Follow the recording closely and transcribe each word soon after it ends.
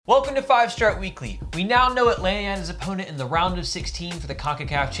Welcome to 5 Start Weekly. We now know Atlanta United's opponent in the round of 16 for the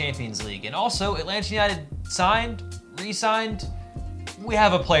CONCACAF Champions League. And also, Atlanta United signed, re-signed. We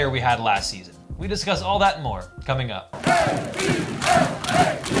have a player we had last season. We discuss all that and more coming up. Welcome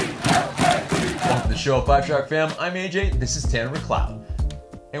to the show, 5 Shark fam. I'm AJ, this is Tanner McLeod.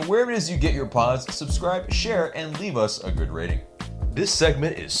 And wherever it is you get your pods, subscribe, share, and leave us a good rating. This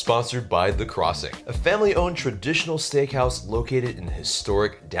segment is sponsored by The Crossing, a family-owned traditional steakhouse located in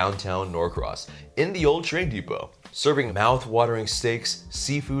historic downtown Norcross, in the old train depot, serving mouth-watering steaks,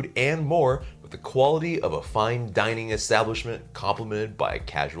 seafood, and more with the quality of a fine dining establishment complemented by a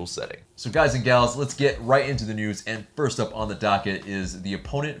casual setting. So guys and gals, let's get right into the news, and first up on the docket is the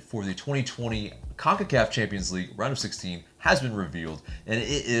opponent for the 2020 CONCACAF Champions League round of 16 has been revealed, and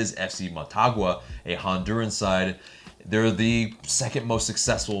it is FC Motagua, a Honduran side. They're the second most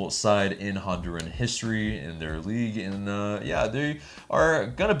successful side in Honduran history in their league, and they are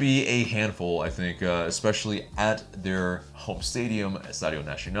gonna be a handful, I think, especially at their home stadium, Estadio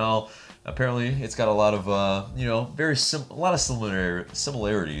Nacional. Apparently, it's got a lot of, a lot of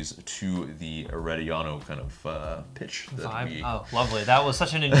similarities to the Herediano kind of pitch. Oh, lovely. That was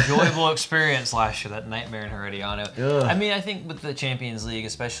such an enjoyable experience last year, that nightmare in Herediano. Ugh. I mean, I think with the Champions League,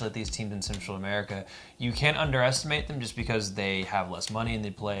 especially at these teams in Central America, you can't underestimate them just because they have less money and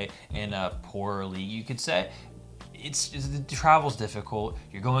they play in a poorer league, you could say. The travel's difficult.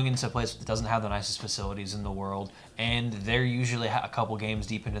 You're going into a place that doesn't have the nicest facilities in the world, and they're usually a couple games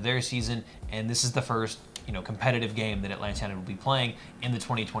deep into their season, and this is the first competitive game that Atlanta United will be playing in the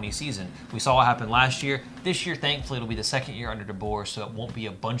 2020 season. We saw what happened last year. This year, thankfully, it'll be the second year under De Boer, so it won't be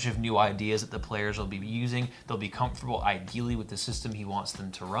a bunch of new ideas that the players will be using. They'll be comfortable, ideally, with the system he wants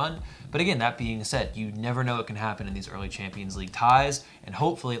them to run. But again, that being said, you never know what can happen in these early Champions League ties, and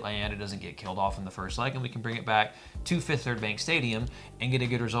hopefully Atlanta United doesn't get killed off in the first leg, and we can bring it back to Fifth Third Bank Stadium and get a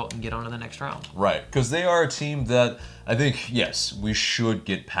good result and get on to the next round. Right, because they are a team that I think, yes, we should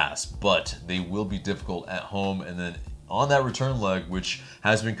get past, but they will be difficult at home, and then on that return leg, which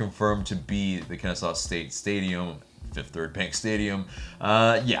has been confirmed to be the Kennesaw State Stadium, Fifth Third Bank Stadium,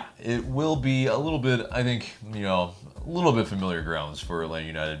 it will be a little bit, I think, a little bit familiar grounds for Atlanta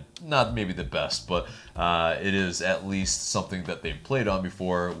United. Not maybe the best, but it is at least something that they've played on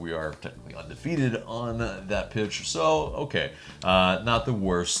before. We are technically undefeated on that pitch, so okay, not the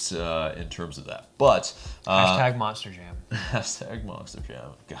worst in terms of that. But Hashtag Monster Jam. Hashtag Monster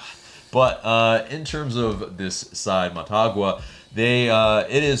Jam. God. But in terms of this side, Motagua,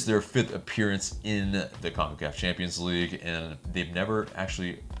 it is their 5th appearance in the CONCACAF Champions League, and they've never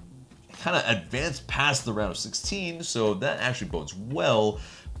actually kind of advanced past the round of 16, so that actually bodes well.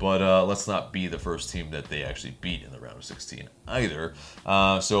 But let's not be the first team that they actually beat in the round of 16 either.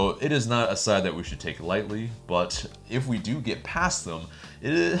 So it is not a side that we should take lightly, but if we do get past them,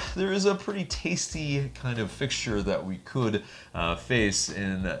 there is a pretty tasty kind of fixture that we could face,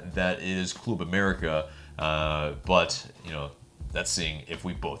 in that it is Club America. But that's seeing if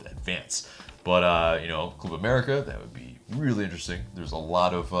we both advance. But Club America, that would be really interesting. There's a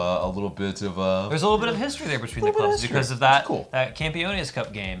lot of there's a little bit of history there between the clubs because of that cool. that Campeones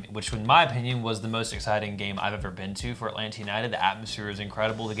Cup game, which in my opinion was the most exciting game I've ever been to for Atlanta United. The atmosphere was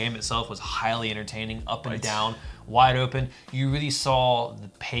incredible. The game itself was highly entertaining, up and down, wide open. You really saw the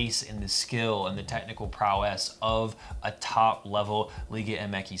pace and the skill and the technical prowess of a top-level Liga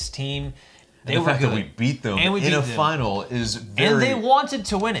MX team. The fact that we beat them in a final is very... And they wanted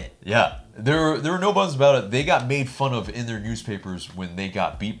to win it. Yeah. There were no buts about it. They got made fun of in their newspapers when they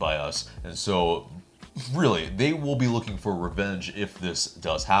got beat by us. And so, really, they will be looking for revenge if this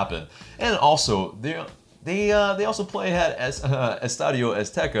does happen. And also, they also play at Estadio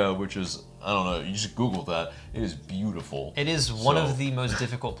Azteca, which is, I don't know, you just Google that. It is beautiful. It is one of the most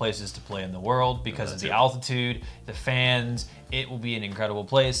difficult places to play in the world because of the altitude, the fans. It will be an incredible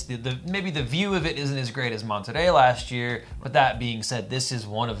place. Maybe the view of it isn't as great as Monterrey last year, but that being said, this is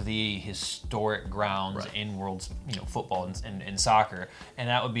one of the historic grounds in world football and soccer, and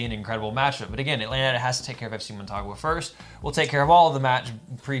that would be an incredible matchup. But again, Atlanta has to take care of FC Motagua first. We'll take care of all of the match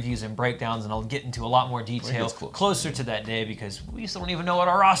previews and breakdowns, and I'll get into a lot more detail closer to that day because we still don't even know what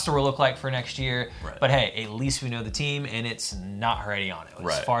our roster will look like for next year. Right. But hey, at least we know the team, and it's not Herediano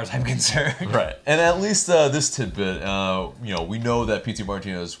as far as I'm concerned. Right, and at least this tidbit, we know that PT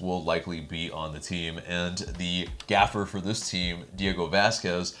Martinez will likely be on the team, and the gaffer for this team, Diego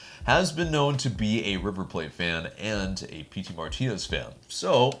Vasquez, has been known to be a River Plate fan and a PT Martinez fan.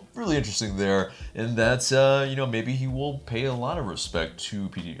 So, really interesting there, in that, maybe he will pay a lot of respect to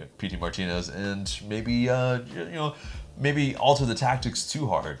PT Martinez, and maybe, maybe alter the tactics too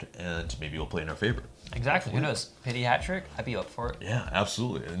hard, and maybe he'll play in our favor. Exactly, who knows? Pity hat trick, I'd be up for it. Yeah,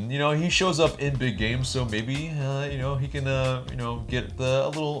 absolutely. And, he shows up in big games, so maybe, he can, get a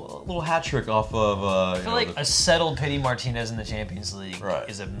little hat trick off of, I feel like a settled Pity Martinez in the Champions League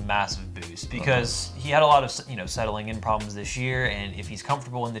is a massive boost because he had a lot of, settling in problems this year, and if he's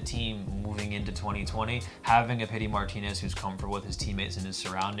comfortable in the team moving into 2020, having a Pity Martinez who's comfortable with his teammates and his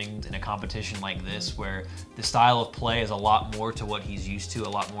surroundings in a competition like this where the style of play is a lot more to what he's used to, a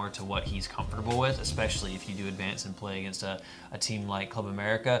lot more to what he's comfortable with, especially if you do advance and play against a team like Club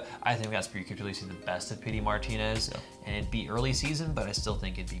America. I think that's where you could really see the best of Pity Martinez. And it'd be early season, but I still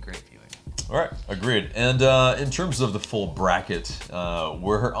think it'd be great viewing. All right, agreed. And in terms of the full bracket,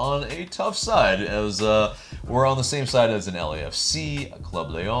 we're on a tough side as we're on the same side as an LAFC, a Club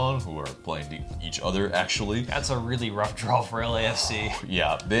Leon, who are playing each other, actually. That's a really rough draw for LAFC.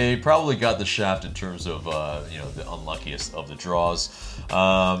 Yeah, they probably got the shaft in terms of, the unluckiest of the draws.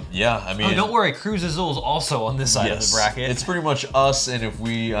 I mean... Oh, don't worry, Cruz Azul is also on this side of the bracket. It's pretty much us, and if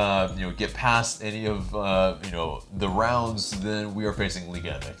we, get past any of, the rounds, then we are facing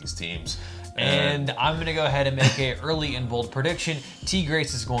Liga MX teams. And I'm going to go ahead and make a early and bold prediction.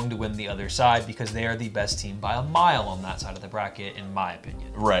 Tigres is going to win the other side because they are the best team by a mile on that side of the bracket, in my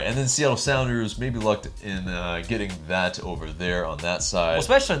opinion. Right, and then Seattle Sounders maybe lucked in getting that over there on that side. Well,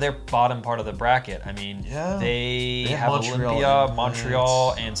 especially their bottom part of the bracket. I mean, they have Montreal Olympia,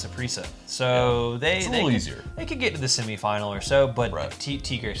 Montreal, and Saprissa. So it's a little easier. They could get to the semifinal or so, but Right.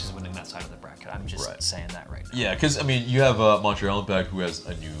 Tigres is winning that side of the bracket. I'm just saying that right now. Yeah, because, I mean, you have Montreal Impact, who has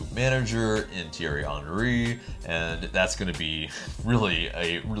a new manager in Thierry Henry, and that's going to be really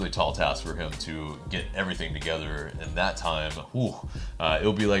a really tall task for him to get everything together in that time.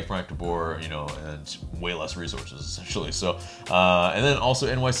 It'll be like Frank de Boer, and way less resources, essentially. So, and then also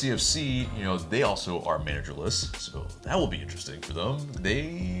NYCFC, they also are managerless, so that will be interesting for them.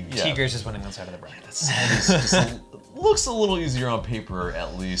 Tigres is winning that side of the bracket. Looks a little easier on paper,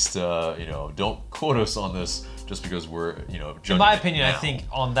 at least. Don't quote us on this just because we're, judging in my it opinion, now. I think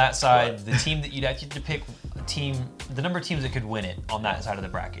on that side, the team that you'd have to pick the number of teams that could win it on that side of the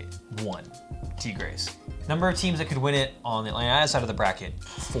bracket, 1, Tigres. Number of teams that could win it on the Atlanta side of the bracket,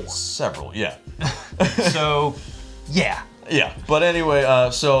 4. Several, yeah. So, yeah. Yeah, but anyway,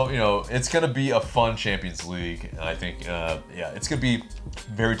 it's going to be a fun Champions League. And I think, it's going to be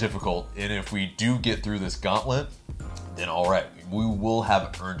very difficult. And if we do get through this gauntlet, then all right, we will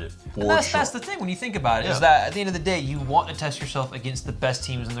have earned it for sure. That's the thing when you think about it, is that at the end of the day, you want to test yourself against the best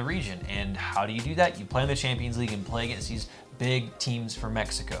teams in the region. And how do you do that? You play in the Champions League and play against these big teams from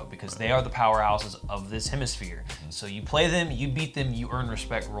Mexico because they are the powerhouses of this hemisphere. So you play them, you beat them, you earn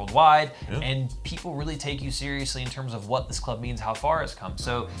respect worldwide, and people really take you seriously in terms of what this club means, how far it's come.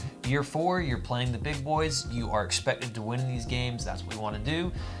 So year 4, you're playing the big boys, you are expected to win in these games, that's what we want to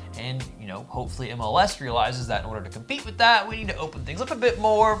do. And, hopefully MLS realizes that in order to compete with that, we need to open things up a bit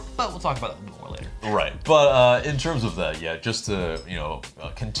more, but we'll talk about that a little more later. Right, but in terms of that, just to,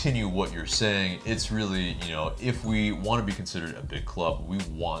 continue what you're saying, it's really, if we want to be considered a big club, we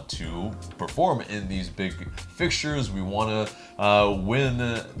want to perform in these big fixtures, we want to win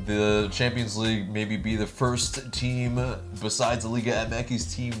the Champions League, maybe be the first team besides the Liga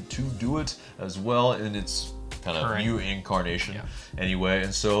MX team to do it as well, and it's kind of new incarnation anyway.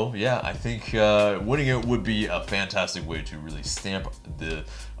 And so, I think winning it would be a fantastic way to really stamp the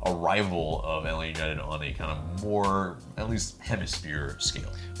arrival of LA United on a kind of more, at least hemisphere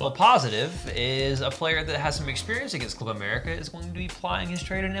scale. Well, positive is a player that has some experience against Club America is going to be plying his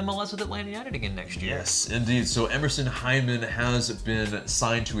trade in MLS with Atlanta United again next year. Yes, indeed. So Emerson Hyndman has been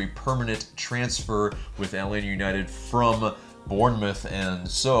signed to a permanent transfer with Atlanta United from Bournemouth, and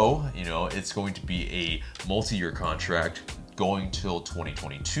so, it's going to be a multi-year contract going till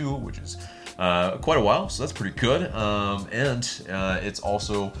 2022, which is quite a while, so that's pretty good. And it's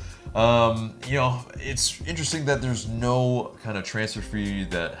also, it's interesting that there's no kind of transfer fee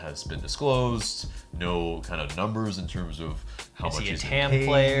that has been disclosed, no kind of numbers in terms of how much he's a TAM paid.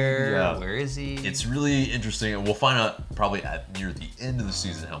 player? Yeah. Where is he? It's really interesting, and we'll find out probably near the end of the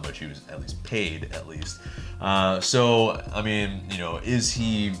season how much he was at least paid, at least. So, I mean, is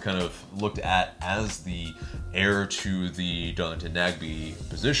he kind of looked at as the heir to the Darlington Nagbe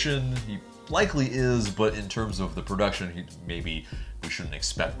position? He likely is, but in terms of the production, maybe we shouldn't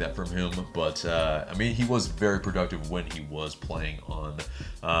expect that from him. But I mean, he was very productive when he was playing on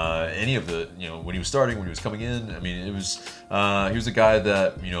any of the, when he was starting, when he was coming in. I mean, it was he was a guy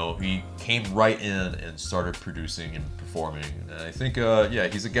that he came right in and started producing and performing. And I think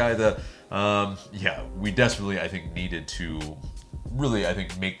he's a guy that we desperately, I think, needed to really, I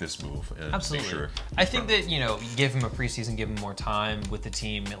think, make this move and Absolutely. make sure. I think that, you give him a preseason, give him more time with the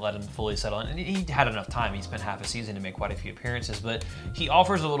team, let him fully settle in. And he had enough time. He spent half a season to make quite a few appearances, but he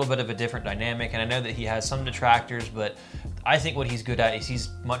offers a little bit of a different dynamic. And I know that he has some detractors, but I think what he's good at is he's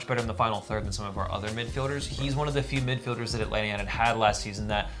much better in the final third than some of our other midfielders. He's one of the few midfielders that Atlanta United had last season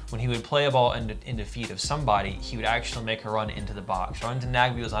that when he would play a ball into feet of somebody, he would actually make a run into the box. Ron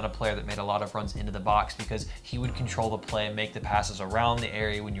Nagbe was not a player that made a lot of runs into the box because he would control the play and make the passes around the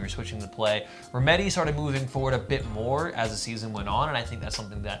area when you were switching the play. Remedi started moving forward a bit more as the season went on, and I think that's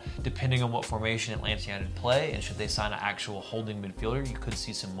something that, depending on what formation Atlanta United play, and should they sign an actual holding midfielder, you could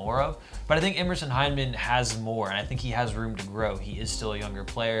see some more of. But I think Emerson Hyndman has more, and I think he has room to grow. He is still a younger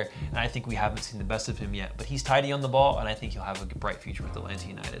player, and I think we haven't seen the best of him yet. But he's tidy on the ball, and I think he'll have a bright future with Atlanta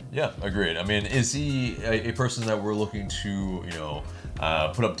United. Yeah, agreed. I mean, is he a person that we're looking to,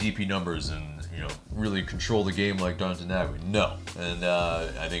 put up DP numbers and, really control the game like Jonathan Nagbe? No. And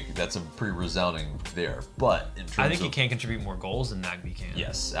I think that's a pretty resounding there. But in terms I think he can contribute more goals than Nagbe can.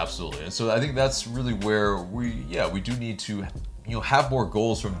 Yes, absolutely. And so I think that's really where we do need to have more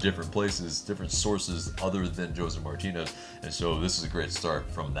goals from different places, different sources other than Jose Martinez. And so this is a great start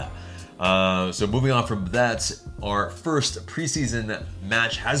from that. So moving on from that, our first preseason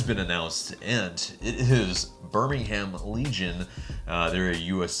match has been announced, and it is Birmingham Legion. They're a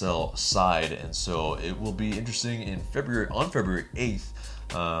USL side, and so it will be interesting on February 8th.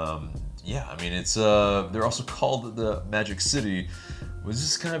 It's they're also called the Magic City. Was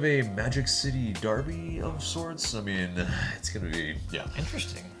this kind of a Magic City derby of sorts? I mean, it's going to be,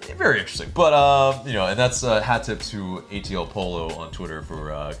 Interesting. Very interesting. But, and that's a hat tip to ATL Polo on Twitter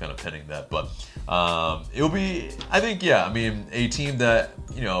for kind of penning that. But it'll be, I think, a team that,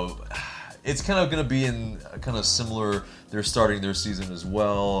 it's kind of going to be in a kind of similar, they're starting their season as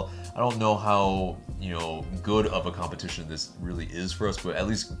well. I don't know how, good of a competition this really is for us, but at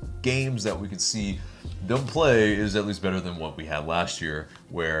least games that we could see them play is at least better than what we had last year,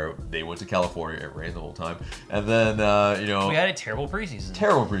 where they went to California, it rained the whole time, and then we had a terrible preseason.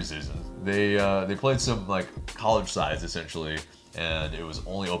 They played some college sides essentially, and it was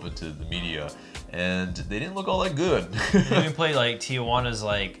only open to the media, and they didn't look all that good. They even played Tijuana's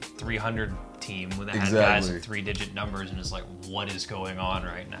 300 team that had guys with 3-digit numbers, and it's what is going on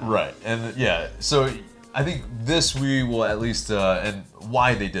right now? Right, and so I think this we will at least, and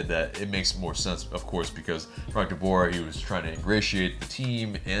why they did that, it makes more sense, of course, because Frank de Boer, he was trying to ingratiate the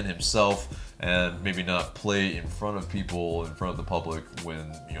team and himself, and maybe not play in front of people, in front of the public,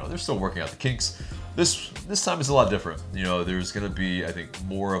 when they're still working out the kinks. This time is a lot different. There's going to be, I think,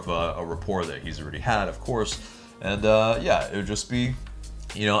 more of a rapport that he's already had, of course, and it would just be,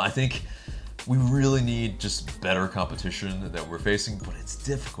 I think we really need just better competition that we're facing, but it's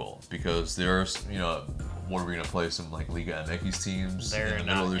difficult because there's, what are we going to play? Some Liga MX teams in the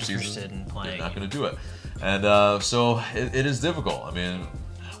middle of their season? They're not going to do it. And so it is difficult. I mean,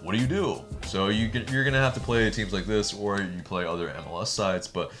 what do you do? So you're going to have to play teams like this, or you play other MLS sides,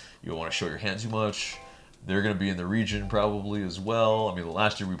 but you don't want to show your hand too much. They're going to be in the region probably as well. I mean,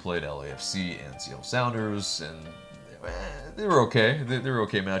 last year we played LAFC and Seattle Sounders, and they were okay. They were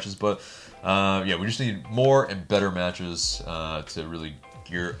okay matches, but we just need more and better matches to really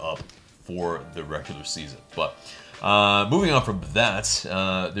gear up for the regular season. But moving on from that,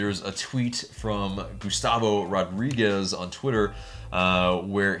 there's a tweet from Gustavo Rodriguez on Twitter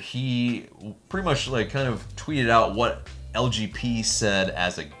where he pretty much kind of tweeted out what LGP said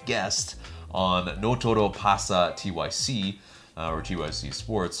as a guest on No Todo Pasa TYC or TYC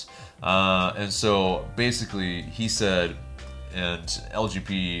Sports. And so basically he said, and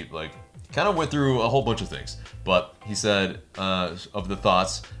LGP kind of went through a whole bunch of things, but he said of the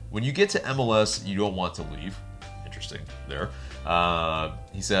thoughts, when you get to MLS, you don't want to leave. Interesting there.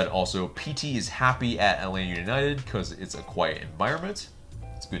 He said also, PT is happy at Atlanta United because it's a quiet environment.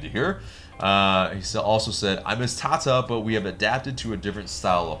 It's good to hear. He also said, I miss Tata, but we have adapted to a different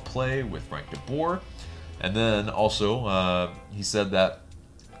style of play with Frank de Boer. And then also, he said that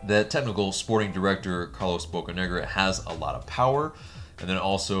the technical sporting director, Carlos Bocanegra, has a lot of power. And then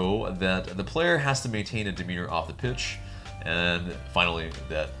also that the player has to maintain a demeanor off the pitch. And finally,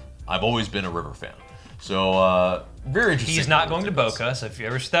 that I've always been a River fan. So, very interesting. He's not going to Boca, so if you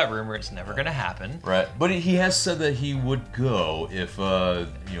ever see that rumor, it's never going to happen. Right. But he has said that he would go if,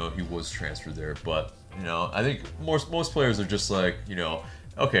 he was transferred there. But, I think most players are just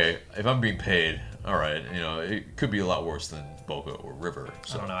okay, if I'm being paid, all right, it could be a lot worse than Boca or River.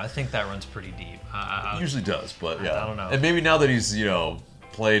 So. I don't know. I think that runs pretty deep. It usually does, but yeah. I don't know. And maybe now that he's,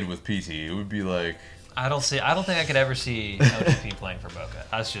 played with PT, it would be I don't think I could ever see LGP playing for Boca.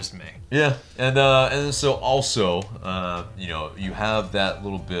 That's just me. Yeah, and so also, you have that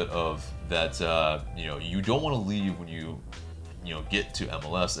little bit of that, you don't want to leave when you get to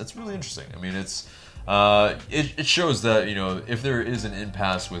MLS. That's really interesting. I mean, it shows that if there is an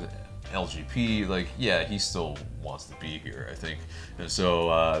impasse with LGP, like he still wants to be here, I think, and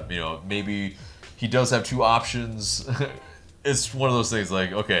so maybe he does have two options. It's one of those things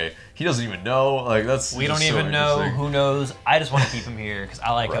like, okay, he doesn't even know. Like we don't even know. Who knows? I just want to keep him here because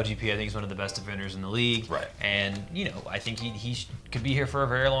I like Right. LGP. I think he's one of the best defenders in the league. Right. And I think he could be here for a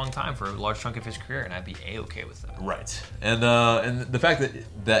very long time, for a large chunk of his career, and I'd be okay with that. Right, and the fact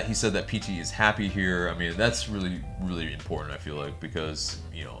that he said that PT is happy here, I mean, that's really, really important. I feel like, because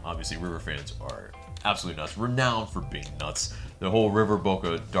obviously River fans are absolutely nuts, renowned for being nuts. The whole River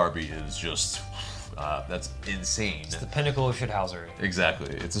Boca derby is just that's insane. It's the pinnacle of shithousery.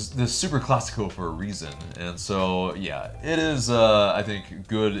 Exactly, it's the super classico for a reason, and so it is. I think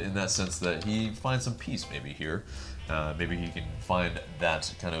good in that sense that he finds some peace maybe here. Maybe he can find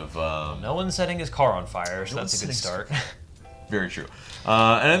that kind of. No one's setting his car on fire, so No that's a good one's start. Very true.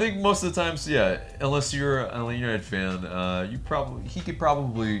 And I think most of the times, unless you're a Atlanta United fan, he could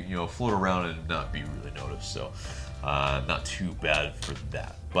probably float around and not be really noticed. So not too bad for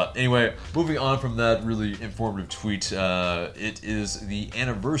that. But anyway, moving on from that really informative tweet, it is the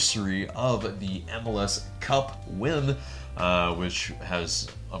anniversary of the MLS Cup win, which has,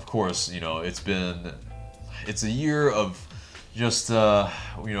 of course, it's a year of just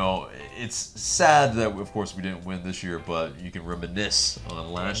it's sad that of course we didn't win this year, but you can reminisce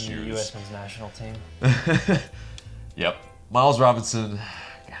on last The year's U.S. men's national team. Yep, Miles Robinson.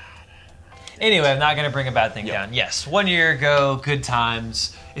 Anyway, I'm not going to bring a bad thing Yep. down. Yes, 1 year ago, good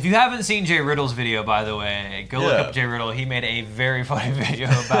times. If you haven't seen Jay Riddle's video, by the way, go look Yeah. up Jay Riddle. He made a very funny video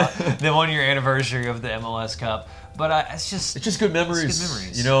about the 1 year anniversary of the MLS Cup. But it's just good memories. It's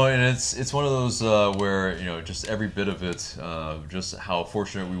good memories. And it's one of those where just every bit of it, just how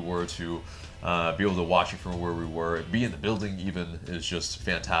fortunate we were to be able to watch it from where we were, be in the building even, is just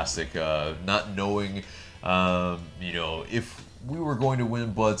fantastic. Not knowing, if we were going to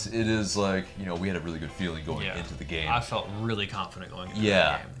win, but it is like we had a really good feeling going into the game. I felt really confident going into the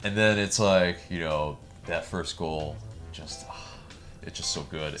Yeah, game. and then it's like that first goal, it's just so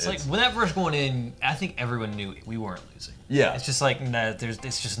good. It's like when that first going in, I think everyone knew we weren't losing. Yeah. It's just like, nah,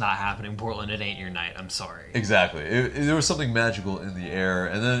 it's just not happening. Portland, it ain't your night. I'm sorry. Exactly. There was something magical in the air,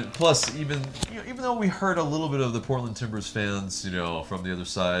 and then plus even though we heard a little bit of the Portland Timbers fans, from the other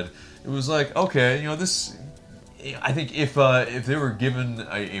side, it was like, okay, this. I think if they were given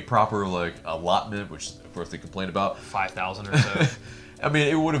a proper allotment, which of course they complained about, 5,000 or so. I mean,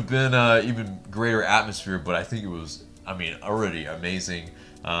 it would have been even greater atmosphere. But I think it was, already amazing.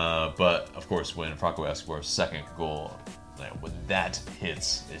 But of course, when Franco Escobar's second goal, when that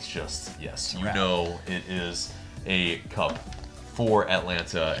hits, it's just yes, it is a cup for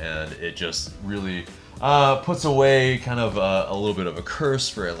Atlanta, and it just really puts away kind of a little bit of a curse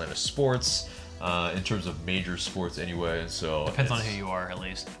for Atlanta sports. In terms of major sports anyway, so Depends on who you are, at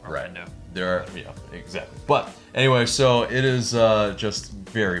least. Orlando. There are, exactly. But anyway, so it is just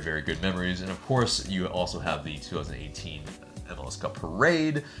very, very good memories, and of course, you also have the 2018 MLS Cup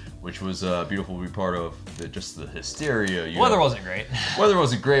parade, which was beautiful to be part of. Just the hysteria. Weather wasn't great. Weather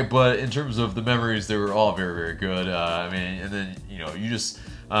wasn't great, but in terms of the memories, they were all very, very good. And then you just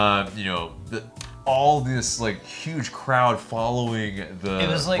all this huge crowd following the. It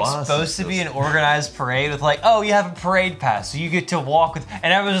was bus. supposed to be an organized parade with you have a parade pass, so you get to walk with,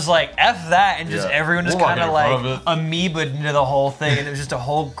 and I was just like, F that, and just everyone just We're kind of walking in front of amoebaed into the whole thing, and it was just a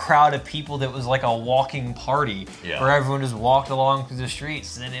whole crowd of people that was like a walking party Yeah. where everyone just walked along through the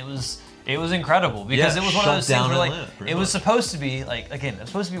streets, and it was incredible because it was one of shut those things down where Atlanta, pretty it was much. supposed to be again, it was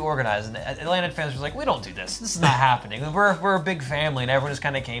supposed to be organized, and Atlanta fans were like, we don't do this. This is not happening. We're a big family, and everyone just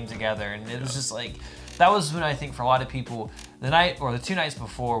kind of came together, and it was just like. That was when I think for a lot of people, the night or the 2 nights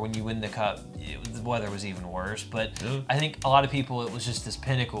before when you win the cup, the weather was even worse. But I think a lot of people, it was just this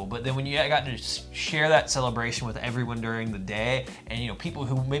pinnacle. But then when you got to share that celebration with everyone during the day, and people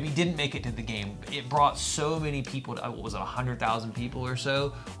who maybe didn't make it to the game, it brought so many people. To, what was it, 100,000 people or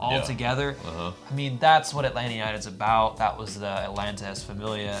so all together? I mean, that's what Atlanta United's about. That was the Atlanta Es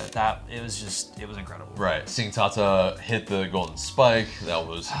Familia. It was incredible. Right, seeing Tata hit the golden spike, that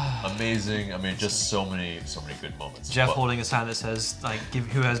was amazing. I mean, just so many good moments. Jeff But holding a sign that says give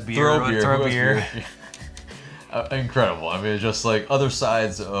who has beer, throw beer, throw who has beer. Incredible. I mean, just other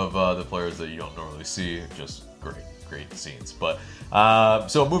sides of the players that you don't normally see. Just great scenes. But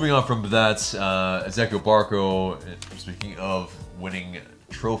so moving on from that, Ezequiel Barco. Speaking of winning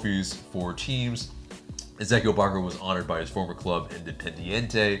trophies for teams, Ezequiel Barco was honored by his former club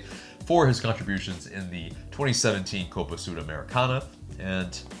Independiente for his contributions in the 2017 Copa Sudamericana.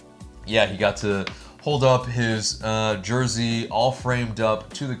 And yeah, he got to hold up his jersey all framed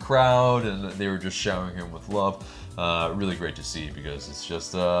up to the crowd, and they were just showering him with love. Really great to see, because it's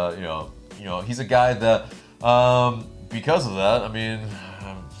just he's a guy that because of that, I mean,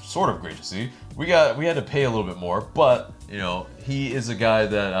 sort of great to see. We had to pay a little bit more, but he is a guy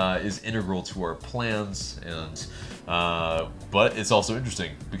that is integral to our plans, and but it's also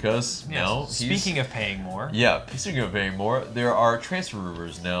interesting because now speaking of paying more. Yeah, speaking of paying more, there are transfer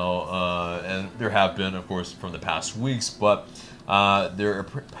rumors now, and there have been, of course, from the past weeks, but there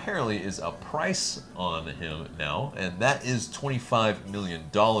apparently is a price on him now, and that is $25 million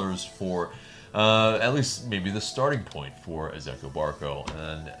for at least maybe the starting point for Ezequiel Barco,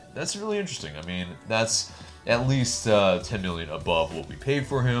 and that's really interesting. I mean, that's at least $10 million above what we paid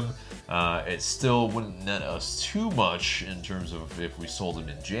for him. It still wouldn't net us too much in terms of if we sold him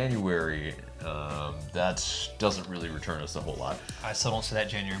in January. That doesn't really return us a whole lot. I still don't see that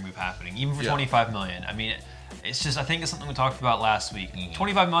January move happening, even for $25 million. I mean, it's just, I think it's something we talked about last week.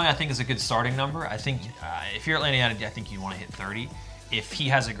 $25 million, I think, is a good starting number. I think if you're Atlanta United, I think you want to hit 30. If he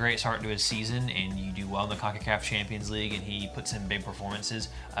has a great start to his season and you do well in the CONCACAF Champions League and he puts in big performances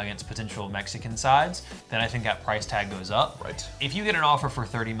against potential Mexican sides, then I think that price tag goes up. Right. If you get an offer for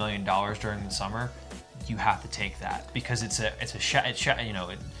 $30 million during the summer, you have to take that, because it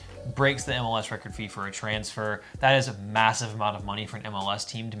breaks the MLS record fee for a transfer. That is a massive amount of money for an MLS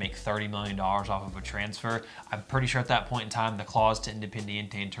team to make $30 million off of a transfer. I'm pretty sure at that point in time, the clause to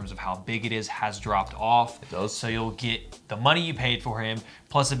Independiente in terms of how big it is has dropped off. It does. So you'll get the money you paid for him,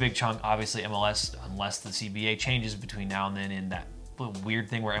 plus a big chunk, obviously MLS, unless the CBA changes between now and then in that weird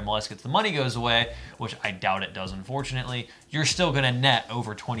thing where MLS gets the money goes away, which I doubt it does, unfortunately. You're still going to net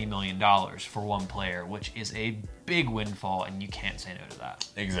over $20 million for one player, which is a big windfall, and you can't say no to that.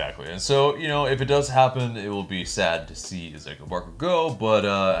 Exactly. And so, if it does happen, it will be sad to see Ezequiel Barco go, but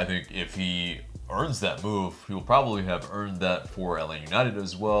I think if he earns that move, he will probably have earned that for Atlanta United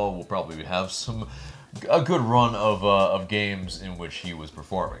as well. We'll probably have a good run of games in which he was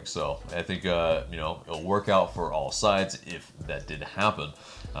performing. So I think it'll work out for all sides if that did happen.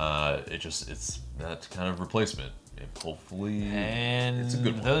 It's that kind of replacement. Hopefully, and it's a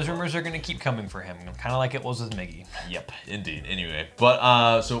good one. Those rumors are going to keep coming for him, kind of like it was with Miggy. Yep, indeed. Anyway,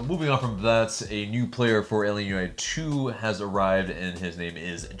 but so moving on from that, a new player for Atlanta United 2 has arrived, and his name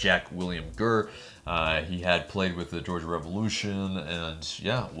is Jack William Gurr. He had played with the Georgia Revolution, and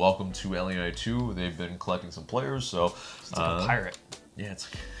welcome to Atlanta United 2. They've been collecting some players, so It's like a pirate. Yeah, it's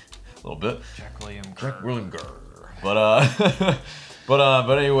a little bit. Jack William Gurr. Jack William Gurr. But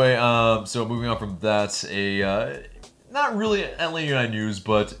but anyway, so moving on from that, not really Atlanta United news,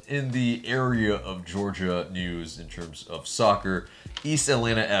 but in the area of Georgia news in terms of soccer, East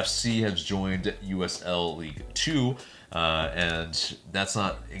Atlanta FC has joined USL League 2, and that's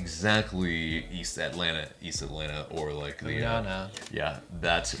not exactly East Atlanta, or like the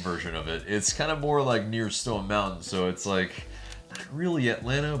that version of it. It's kind of more like near Stone Mountain, so it's like not really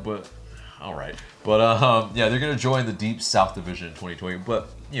Atlanta, but all right. But they're gonna join the Deep South Division in 2020. But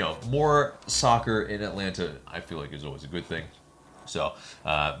more soccer in Atlanta, I feel like, is always a good thing. So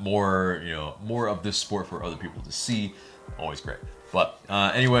more of this sport for other people to see, always great. But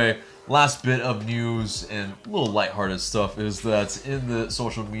anyway, last bit of news and a little lighthearted stuff is that in the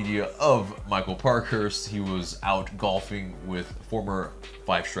social media of Michael Parkhurst, he was out golfing with former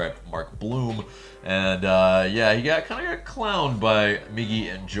Five Stripe Mark Bloom, and he got clowned by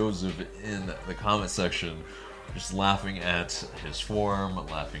Miggy and Joseph in the comment section, just laughing at his form,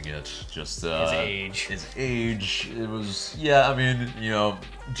 laughing at just his age. It was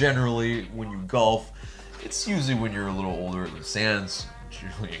generally when you golf, it's usually when you're a little older. The sand's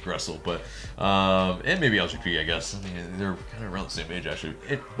usually aggressive, but and maybe LGP, I guess. I mean, they're kind of around the same age actually.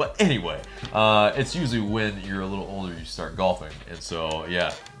 But anyway, it's usually when you're a little older you start golfing, and so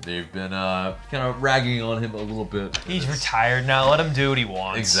they've been kind of ragging on him a little bit. He's retired now. Let him do what he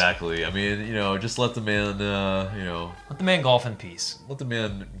wants. Exactly. I mean, just let the man, let the man golf in peace. Let the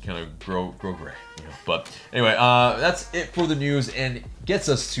man kind of grow gray. But anyway, that's it for the news, and gets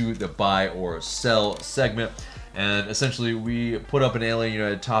us to the buy or sell segment. And essentially, we put up an Atlanta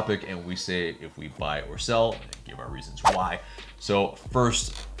United topic, and we say if we buy or sell, and give our reasons why. So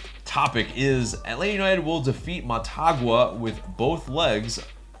first topic is Atlanta United will defeat Motagua with both legs,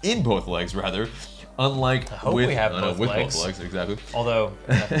 unlike I hope we have both legs. both legs, exactly. Although,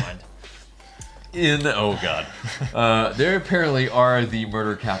 never mind. Oh god, they apparently are the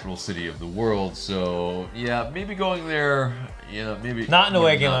murder capital city of the world. So yeah, maybe going there. Yeah, maybe Not in a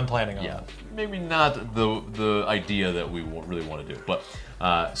away maybe game not- I'm planning on. Yeah, maybe not the idea that we really want to do. But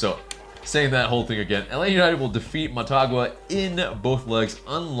so saying that whole thing again, LA United will defeat Motagua in both legs,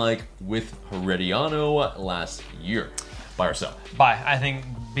 unlike with Herediano last year. By ourselves. I think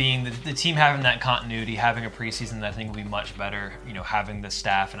being the team having that continuity, having a preseason that I think will be much better, having the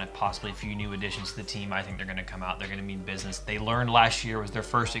staff and possibly a few new additions to the team, I think they're going to come out. They're going to mean business. They learned last year was their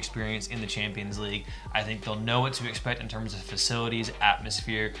first experience in the Champions League. I think they'll know what to expect in terms of facilities,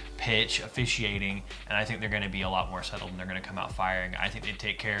 atmosphere, pitch, officiating, and I think they're going to be a lot more settled and they're going to come out firing. I think they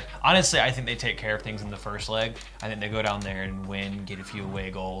take care. Honestly, I think they take care of things in the first leg. I think they go down there and win, get a few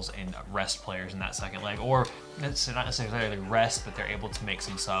away goals, and rest players in that second leg, or not necessarily rest, but they're able to make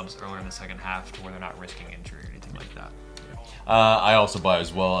some subs earlier in the second half to where they're not risking injury or anything like that. I also buy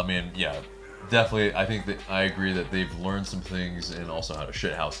as well. I mean, yeah, definitely. I think that I agree that they've learned some things and also how to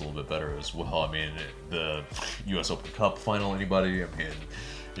shit house a little bit better as well. I mean, the U.S. Open Cup final, anybody? I mean,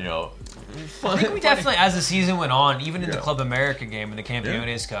 I think we definitely, as the season went on, even in the Yeah. Club America game in the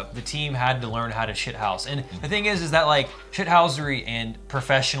Campeones Cup, the team had to learn how to shithouse. And the thing is that like shithousery and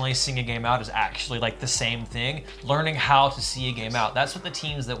professionally seeing a game out is actually like the same thing. Learning how to see a game out. That's what the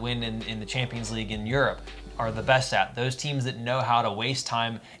teams that win in the Champions League in Europe are the best at. Those teams that know how to waste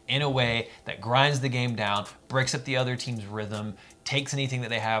time in a way that grinds the game down, breaks up the other team's rhythm, takes anything that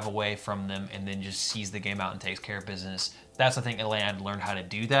they have away from them, and then just sees the game out and takes care of business. That's, I think, Atlanta learned how to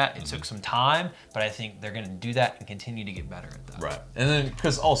do that. It took some time, but I think they're going to do that and continue to get better at that. Right. And then,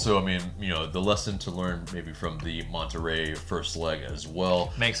 because also, I mean, the lesson to learn maybe from the Monterrey first leg as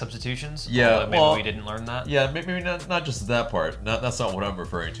well. Make substitutions? Yeah, Although maybe well, we didn't learn that. Yeah, maybe not just that part. That's not what I'm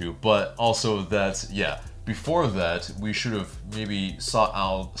referring to. But also that, yeah, before that, we should have maybe saw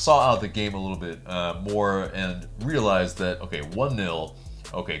out the game a little bit more and realized that, okay, 1-0,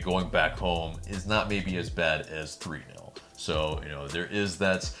 okay, going back home is not maybe as bad as 3-0. So, there is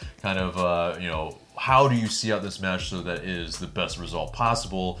that kind of, how do you see out this match so that it is the best result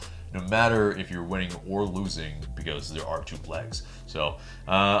possible, no matter if you're winning or losing, because there are two legs. So,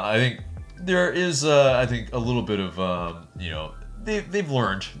 I think there is, a little bit of, they've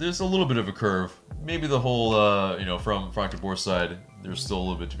learned. There's a little bit of a curve. Maybe the whole, from Frank de Boer's side, there's still a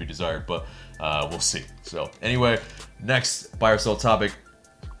little bit to be desired, but we'll see. So, anyway, next buy or sell topic.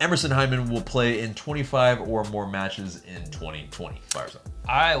 Emerson Hyndman will play in 25 or more matches in 2020. Buy or sell?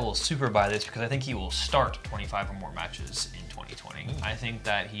 I will super buy this because I think he will start 25 or more matches in 2020. I think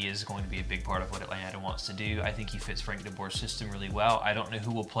that he is going to be a big part of what Atlanta wants to do. I think he fits Frank de Boer's system really well. I don't know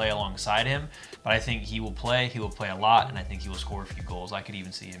who will play alongside him, but I think he will play. He will play a lot, and I think he will score a few goals. I could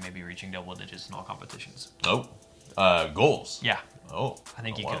even see him maybe reaching double digits in all competitions. Oh, goals. Yeah. Oh, I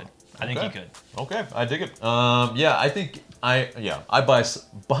think he wow. could. I think he could. Okay, I dig it. Yeah, I think I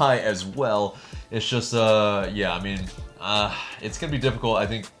buy as well. It's just I mean, it's gonna be difficult. I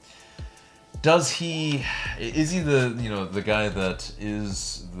think. Is he the guy that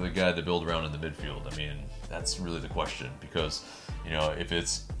is the guy to build around in the midfield? I mean, that's really the question because if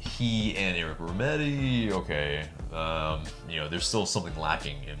it's he and Eric Rometty, okay, there's still something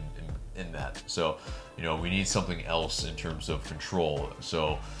lacking in that. So. We need something else in terms of control.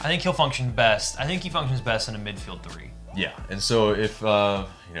 So I think he'll function best. I think he functions best in a midfield three. yeah, and so if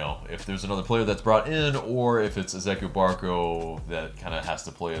if there's another player that's brought in, or if it's Ezequiel Barco that kind of has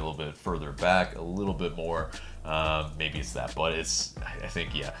to play a little bit further back, a little bit more, maybe it's that. But I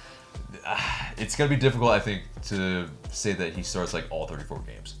think it's gonna be difficult. I think to say that he starts like all 34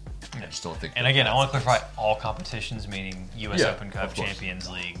 games. I just don't think. And again, I want to clarify all competitions, meaning U.S. Yeah, Open Cup, of course. Champions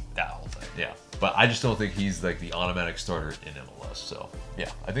League, that whole thing. Yeah, but I just don't think he's like the automatic starter in MLS. So yeah,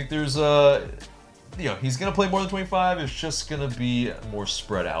 I think there's he's gonna play more than 25. It's just gonna be more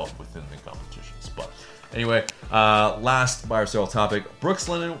spread out within the competitions. But anyway, last buy or sell topic. Brooks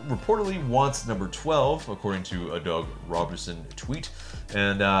Lennon reportedly wants number 12, according to a Doug Robertson tweet,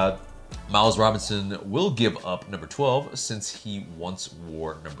 and Miles Robinson will give up number 12 since he once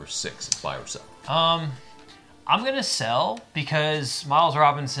wore number 6. Buy or sell? I'm going to sell because Miles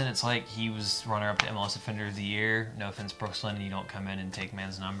Robinson, it's like he was runner-up to MLS Defender of the Year. No offense, Brooks Lennon, you don't come in and take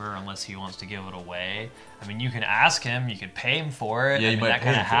man's number unless he wants to give it away. I mean, you can ask him, you could pay him for it. Yeah, I you mean, might that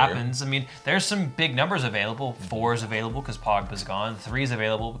pay kind of him for it. happens. I mean, there's some big numbers available. 4 is available because Pogba's gone. 3 is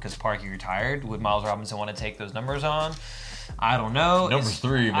available because Parkey retired. Would Miles Robinson want to take those numbers on? I don't know. Number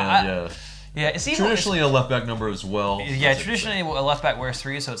 3, man, yeah. Yeah, it's even Traditionally a left back number as well. Yeah, traditionally a left back wears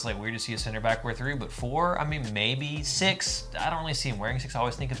 3, so it's like weird to see a center back wear 3. But 4, I mean, maybe 6. I don't really see him wearing 6. I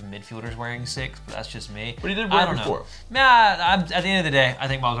always think of midfielders wearing 6, but that's just me. But he did wear it before. Nah, at the end of the day, I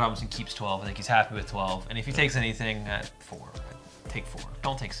think Miles Robinson keeps 12. I think he's happy with 12. And if he takes anything at 4, take 4.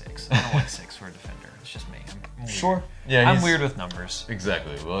 Don't take 6. I don't like 6 for a defender. It's just me. I'm weird. Sure. Yeah, I'm weird with numbers.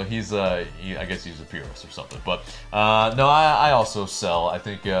 Exactly. Well, I guess he's a purist or something. But no, I also sell. I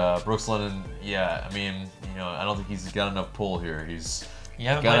think Brooks Lennon. Yeah, I mean, I don't think he's got enough pull here. You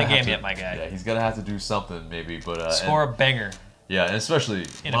haven't played a game yet, my guy. Yeah, he's gonna have to do something maybe. But score a banger. Yeah, and especially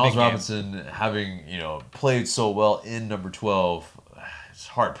Miles Robinson having played so well in number 12. It's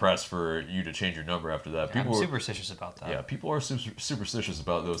hard pressed for you to change your number after that. I'm superstitious about that. Yeah, people are superstitious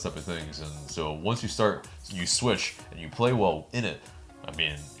about those type of things, and so once you switch and you play well in it, I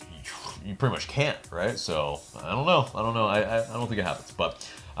mean, you pretty much can't, right? So I don't know. I don't think it happens. But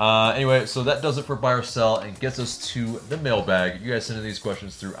anyway, so that does it for buy or sell and gets us to the mailbag. You guys send in these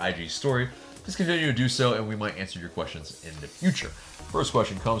questions through IG story. Please continue to do so, and we might answer your questions in the future. First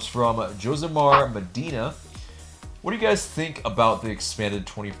question comes from Josemar Medina. What do you guys think about the expanded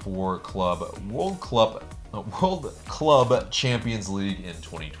 24 club World Club Champions League in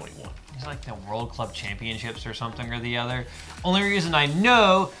 2021? It's like the World Club Championships or something or the other. Only reason I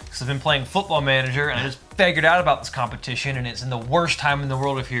know, because I've been playing Football Manager and I just figured out about this competition, and it's in the worst time in the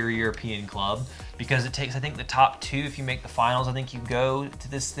world if you're a European club, because it takes, I think, the top 2. If you make the finals, I think you go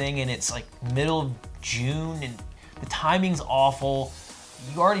to this thing, and it's like middle of June, and the timing's awful.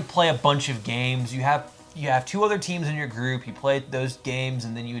 You already play a bunch of games. You have 2 other teams in your group. You play those games,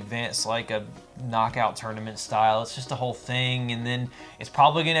 and then you advance like a knockout tournament style. It's just a whole thing, and then it's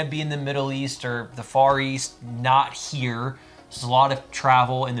probably going to be in the Middle East or the Far East, not here. There's a lot of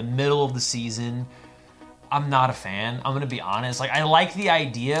travel in the middle of the season. I'm not a fan. I'm going to be honest. Like, I like the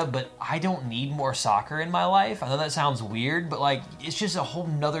idea, but I don't need more soccer in my life. I know that sounds weird, but like, it's just a whole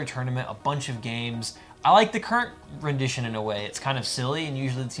nother tournament, a bunch of games. I like the current rendition in a way. It's kind of silly, and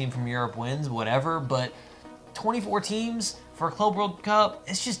usually the team from Europe wins, whatever, but 24 teams for a Club World Cup,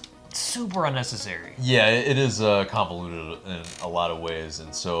 it's just super unnecessary. Yeah, it is convoluted in a lot of ways,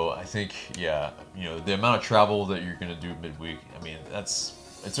 and so I think, the amount of travel that you're going to do midweek, I mean, it's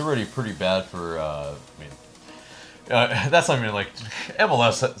already pretty bad for, that's not even like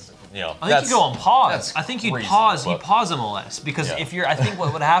MLS. I think you go on pause. I think you'd crazy, pause. You pause MLS because Yeah. if you're, I think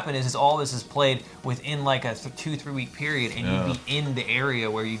what would happen is all this is played within like a 2-3 week period, and you'd be in the area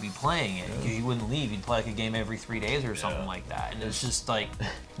where you'd be playing it because you wouldn't leave. You'd play like a game every 3 days or something like that, and it's just like,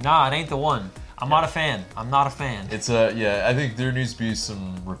 nah, it ain't the one. I'm not a fan. I'm not a fan. It's I think there needs to be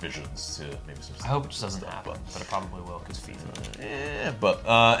some revisions to maybe some stuff. I hope it just doesn't happen, but it probably will because FIFA.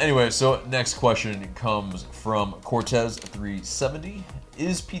 But anyway, so next question comes from Cortez370.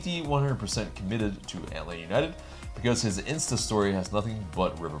 Is PT 100% committed to Atlanta United? Because his Insta story has nothing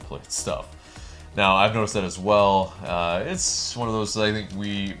but River Plate stuff. Now, I've noticed that as well. It's one of those, I think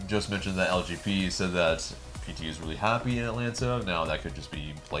we just mentioned that LGP said that PT is really happy in Atlanta. Now, that could just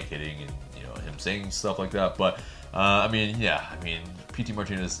be placating and him saying stuff like that. But, PT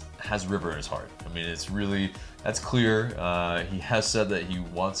Martinez has River in his heart. I mean, it's really, that's clear. He has said that he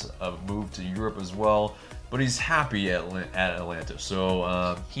wants a move to Europe as well. But he's happy at Atlanta,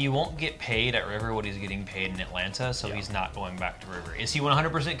 so... he won't get paid at River what he's getting paid in Atlanta, so he's not going back to River. Is he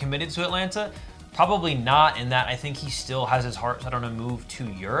 100% committed to Atlanta? Probably not, in that I think he still has his heart set on a move to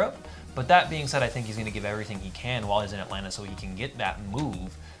Europe. But that being said, I think he's going to give everything he can while he's in Atlanta so he can get that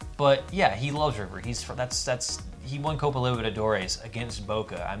move. But yeah, he loves River. He won Copa Libertadores against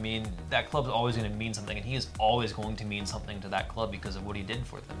Boca. I mean, that club's always going to mean something, and he is always going to mean something to that club because of what he did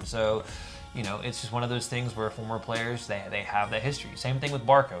for them. So... it's just one of those things where former players, they have that history. Same thing with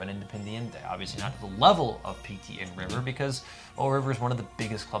Barco and Independiente. Obviously not to the level of PT and River because, River is one of the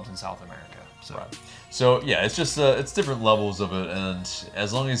biggest clubs in South America. So, right. So yeah, it's just, it's different levels of it. And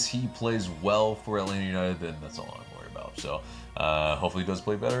as long as he plays well for Atlanta United, then that's all I'm worried about. So hopefully he does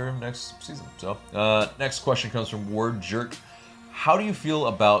play better next season. So next question comes from Word Jerk. How do you feel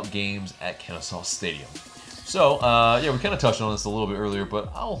about games at Kennesaw Stadium? So, we kind of touched on this a little bit earlier,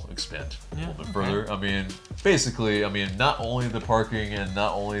 but I'll expand a little bit further. I mean, basically, not only the parking and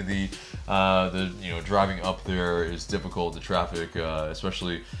not only the driving up there is difficult, the traffic,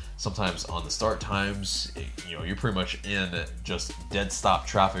 especially sometimes on the start times, you're pretty much in just dead stop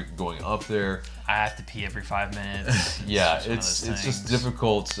traffic going up there. I have to pee every 5 minutes. It's just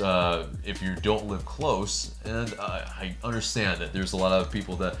difficult if you don't live close, and I understand that there's a lot of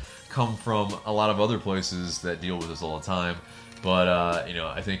people that come from a lot of other places that deal with this all the time, but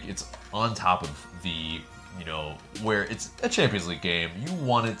I think it's on top of the where it's a Champions League game, you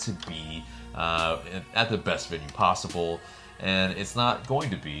want it to be at the best venue possible, and it's not going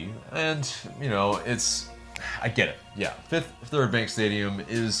to be. And I get it. Yeah, Fifth Third Bank Stadium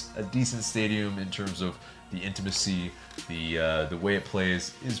is a decent stadium in terms of the intimacy, the way it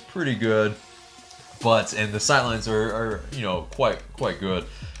plays is pretty good. And the sidelines are quite good.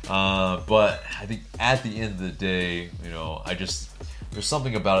 But I think at the end of the day, there's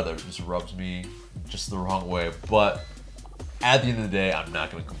something about it that just rubs me just the wrong way. But at the end of the day, I'm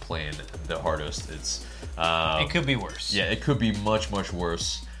not going to complain the hardest. It could be worse. Yeah, it could be much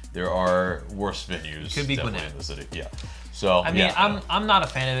worse. There are worse venues. It could be definitely Gwinnett in the city. Yeah. So I'm not a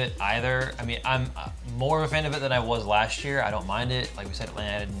fan of it either. I mean, I'm more of a fan of it than I was last year. I don't mind it. Like we said,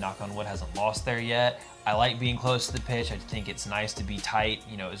 Atlanta, knock on wood, hasn't lost there yet. I like being close to the pitch. I think it's nice to be tight.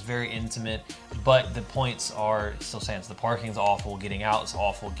 It's very intimate. But the points are still stands. The parking's awful. Getting out is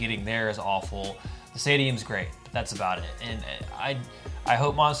awful. Getting there is awful. The stadium's great, but that's about it. And I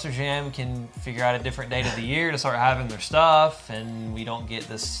hope Monster Jam can figure out a different date of the year to start having their stuff, and we don't get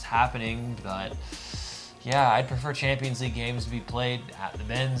this happening. But yeah, I'd prefer Champions League games to be played at the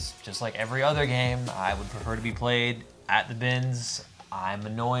Benz, just like every other game. I would prefer to be played at the Benz. I'm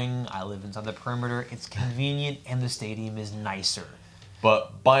annoying. I live inside the perimeter. It's convenient, and the stadium is nicer.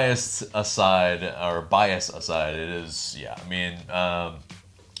 But bias aside, it is, yeah. I mean,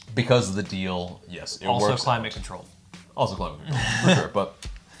 because of the deal, yes, it also works. Climate control. Also climate control, for sure. But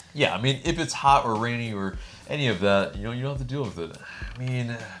yeah, I mean, if it's hot or rainy or any of that, you don't have to deal with it. I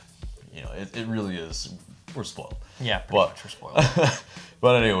mean, it really is. We're spoiled. Yeah, pretty much we're spoiled.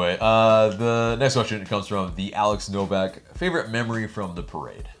 But anyway, the next question comes from the Alex Novak. Favorite memory from the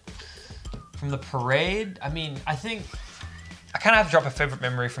parade? From the parade, I mean, I think I kind of have to drop a favorite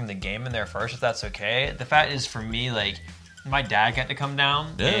memory from the game in there first, if that's okay. The fact is, for me, like, my dad got to come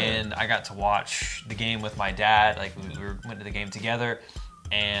down, and I got to watch the game with my dad. Like, we went to the game together,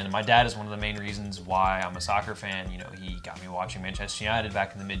 and my dad is one of the main reasons why I'm a soccer fan. He got me watching Manchester United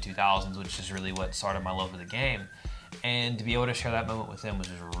back in the mid-2000s, which is really what started my love of the game. And to be able to share that moment with him was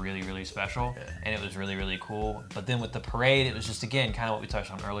just really, really special. Yeah. And it was really, really cool. But then with the parade, it was just, again, kind of what we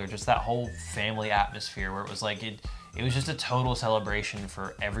touched on earlier, just that whole family atmosphere where it was like, it was just a total celebration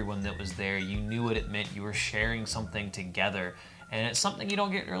for everyone that was there. You knew what it meant. You were sharing something together. And it's something you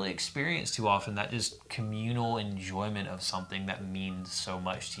don't get really experienced too often, that just communal enjoyment of something that means so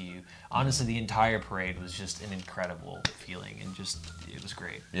much to you. Honestly, the entire parade was just an incredible feeling, and it was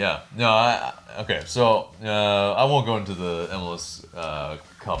great. Yeah. No, okay, so I won't go into the MLS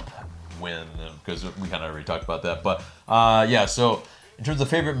Cup win because we kind of already talked about that. But yeah, so in terms of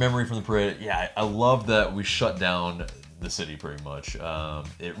favorite memory from the parade, yeah, I love that we shut down the city pretty much.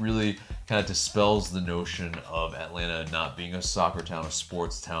 It really kind of dispels the notion of Atlanta not being a soccer town, a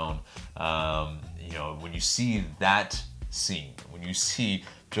sports town. When you see that scene, when you see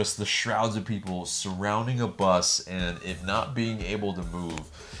just the shrouds of people surrounding a bus and it not being able to move,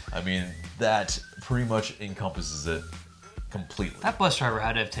 I mean, that pretty much encompasses it completely. That bus driver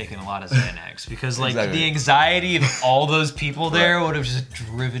had to have taken a lot of Xanax because, like, exactly. The anxiety of all those people there would have just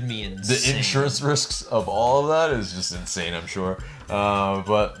driven me insane. The insurance risks of all of that is just insane, I'm sure.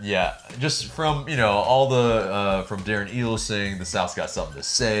 But yeah, just from all the from Darren Eales saying the South's got something to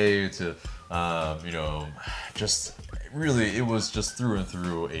say to just really it was just through and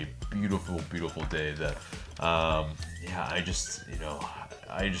through a beautiful day that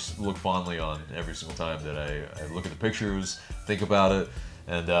I just look fondly on every single time that I look at the pictures, think about it,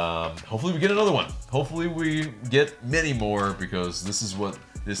 and hopefully we get another one. Hopefully we get many more because this is what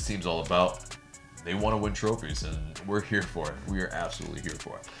this team's all about. They want to win trophies, and we're here for it. We are absolutely here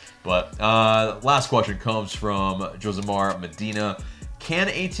for it. But last question comes from Josemar Medina. Can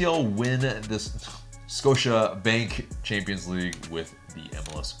ATL win this Scotia Bank Champions League with the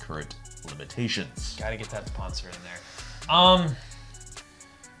MLS current limitations? Got to get that sponsor in there.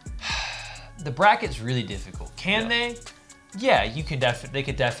 The bracket's really difficult. Can they? Yeah, they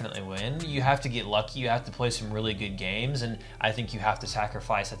could definitely win. You have to get lucky. You have to play some really good games, and I think you have to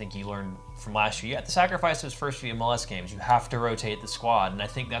sacrifice. I think you learned from last year. You have to sacrifice those first few MLS games. You have to rotate the squad, and I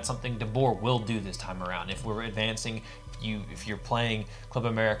think that's something DeBoer will do this time around. If we're advancing, if you're playing Club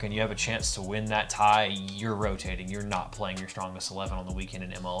America and you have a chance to win that tie, you're rotating. You're not playing your strongest 11 on the weekend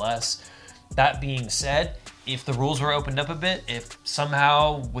in MLS. That being said, if the rules were opened up a bit, if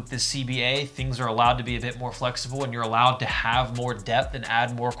somehow with this CBA things are allowed to be a bit more flexible and you're allowed to have more depth and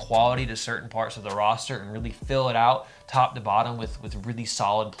add more quality to certain parts of the roster and really fill it out top to bottom with really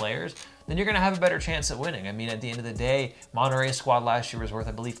solid players, then you're going to have a better chance at winning. I mean, at the end of the day, Monterrey's squad last year was worth,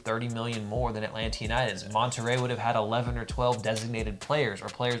 I believe, $30 million more than Atlanta United's. Monterrey would have had 11 or 12 designated players or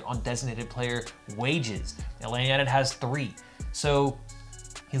players on designated player wages. Atlanta United has 3. So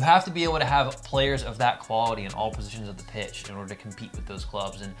you have to be able to have players of that quality in all positions of the pitch in order to compete with those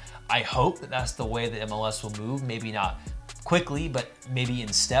clubs. And I hope that that's the way that MLS will move. Maybe not quickly, but maybe in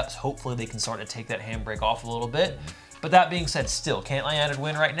steps. Hopefully they can start to take that handbrake off a little bit. But that being said, still, can't Atlanta United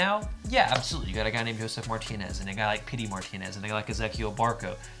win right now? Yeah, absolutely. You got a guy named Josef Martinez and a guy like Pity Martinez and a guy like Ezequiel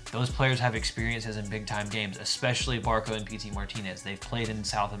Barco. Those players have experiences in big-time games, especially Barco and Pity Martinez. They've played in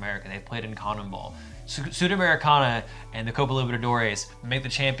South America. They've played in CONMEBOL. Sudamericana and the Copa Libertadores make the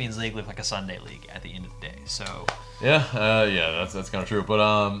Champions League look like a Sunday league at the end of the day. So yeah, that's kind of true. But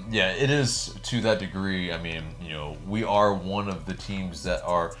yeah, it is to that degree. I mean, we are one of the teams that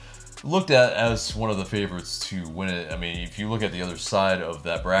are looked at as one of the favorites to win it. I mean, if you look at the other side of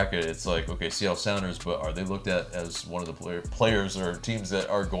that bracket, it's like, okay, Seattle Sounders, but are they looked at as one of the players or teams that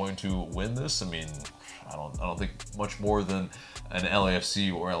are going to win this? I mean, I don't think much more than an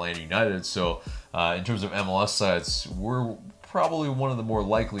LAFC or Atlanta United. So in terms of MLS sides, we're probably one of the more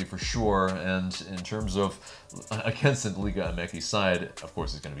likely for sure. And in terms of against the Liga MX side, of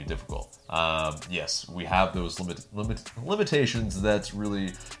course, it's going to be difficult. Yes, we have those limitations that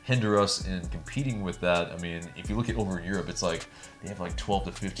really hinder us in competing with that. I mean, if you look at over in Europe, it's like they have like 12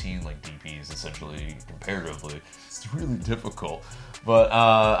 to 15 like DPs essentially comparatively. It's really difficult. But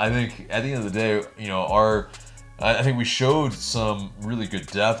I think at the end of the day, I think we showed some really good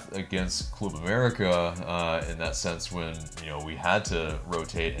depth against Club America in that sense when we had to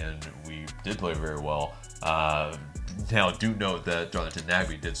rotate and we did play very well. Now, do note that Jonathan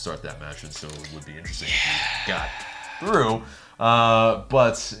Nagbe did start that match, and so it would be interesting if he got through.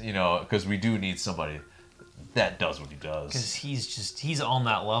 But because we do need somebody that does what he does. Because he's on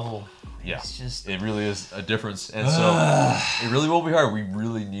that level. Yeah, it really is a difference, and so it really will be hard. We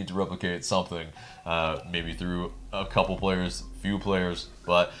really need to replicate something, maybe through a couple players, few players,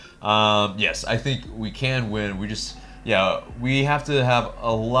 but yes, I think we can win. We have to have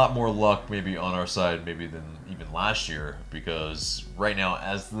a lot more luck maybe on our side maybe than even last year, because right now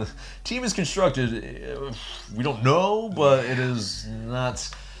as the team is constructed, we don't know, but it is not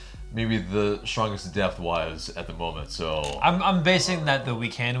maybe the strongest depth-wise at the moment. So I'm basing that we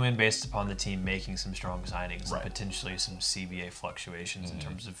can win based upon the team making some strong signings right. and potentially some CBA fluctuations in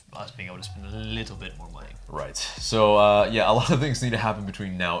terms of us being able to spend a little bit more money. Right. So a lot of things need to happen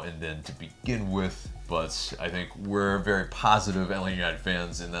between now and then to begin with. But I think we're very positive Atlanta United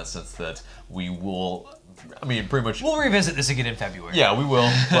fans in that sense that we will. I mean, pretty much. We'll revisit this again in February. Yeah, we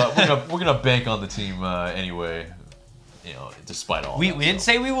will. But we're gonna bank on the team anyway. Despite all. We didn't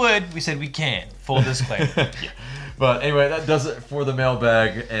say we would. We said we can. Full disclaimer. Yeah. But anyway, that does it for the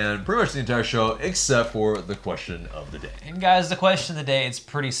mailbag and pretty much the entire show, except for the question of the day. And guys, the question of the day, it's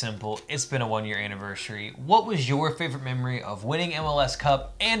pretty simple. It's been a 1-year anniversary. What was your favorite memory of winning MLS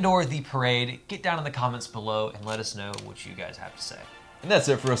Cup and/or the parade? Get down in the comments below and let us know what you guys have to say. And that's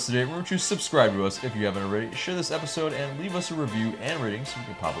it for us today. Remember to subscribe to us if you haven't already. Share this episode and leave us a review and rating so we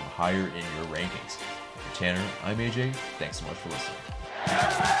can pop up higher in your rankings. For Tanner, I'm AJ. Thanks so much for listening.